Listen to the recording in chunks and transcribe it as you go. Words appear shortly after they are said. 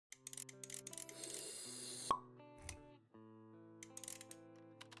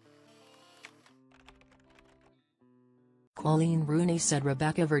Coleen Rooney said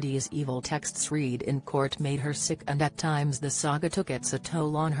Rebekah Vardy's evil texts read in court made her sick, and at times the saga took its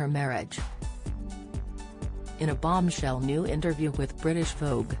toll on her marriage. In a bombshell new interview with British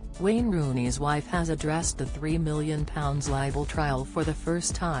Vogue, Wayne Rooney's wife has addressed the £3 million libel trial for the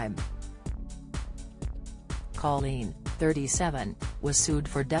first time. Coleen, 37, was sued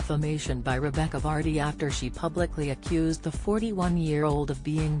for defamation by Rebekah Vardy after she publicly accused the 41-year-old of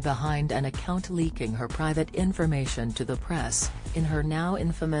being behind an account leaking her private information to the press, in her now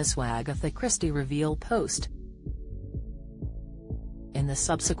infamous Agatha Christie reveal post. In the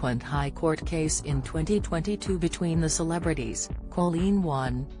subsequent High Court case in 2022 between the celebrities, Coleen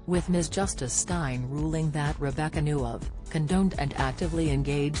won, with Ms. Justice Stein ruling that Rebekah knew of, condoned and actively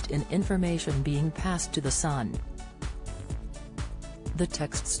engaged in information being passed to The Sun. "The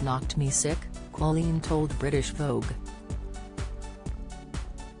texts knocked me sick," Coleen told British Vogue.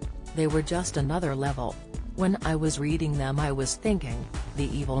 "They were just another level. When I was reading them I was thinking, the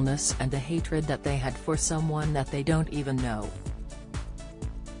evilness and the hatred that they had for someone that they don't even know."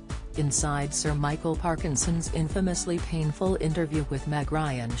 Inside Sir Michael Parkinson's infamously painful interview with Meg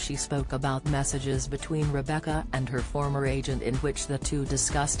Ryan, she spoke about messages between Rebekah and her former agent in which the two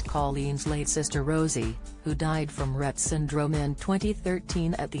discussed Coleen's late sister Rosie, who died from Rett syndrome in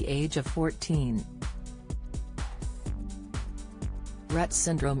 2013 at the age of 14. Rett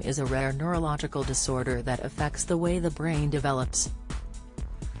syndrome is a rare neurological disorder that affects the way the brain develops.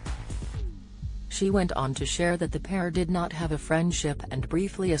 She went on to share that the pair did not have a friendship and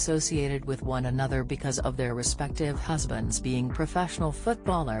briefly associated with one another because of their respective husbands being professional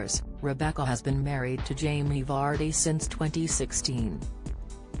footballers. Rebekah has been married to Jamie Vardy since 2016.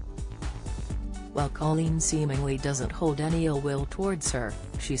 While Coleen seemingly doesn't hold any ill will towards her,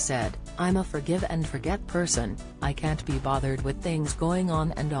 she said, "I'm a forgive and forget person, I can't be bothered with things going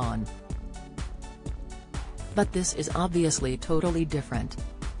on and on. But this is obviously totally different.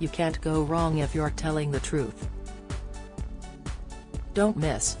 You can't go wrong if you're telling the truth." Don't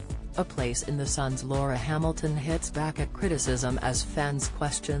miss. A place in The Sun's Laura Hamilton hits back at criticism as fans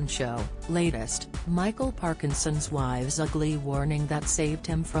question show. Latest, Michael Parkinson's wife's ugly warning that saved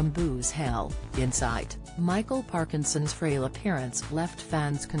him from booze hell. Insight, Michael Parkinson's frail appearance left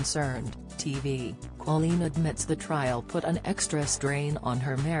fans concerned. TV, Coleen admits the trial put an extra strain on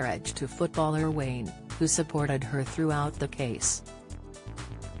her marriage to footballer Wayne, who supported her throughout the case.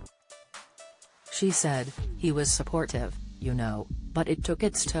 She said, "He was supportive, you know, but it took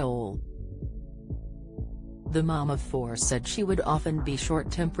its toll." The mom of four said she would often be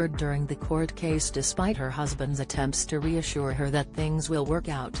short-tempered during the court case despite her husband's attempts to reassure her that things will work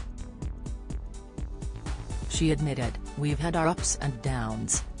out. She admitted, "We've had our ups and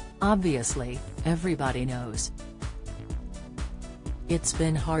downs. Obviously, everybody knows. It's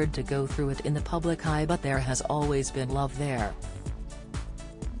been hard to go through it in the public eye, but there has always been love there.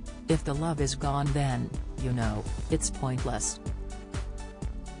 If the love is gone then, you know, it's pointless.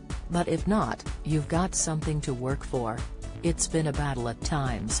 But if not, you've got something to work for. It's been a battle at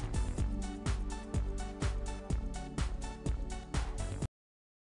times,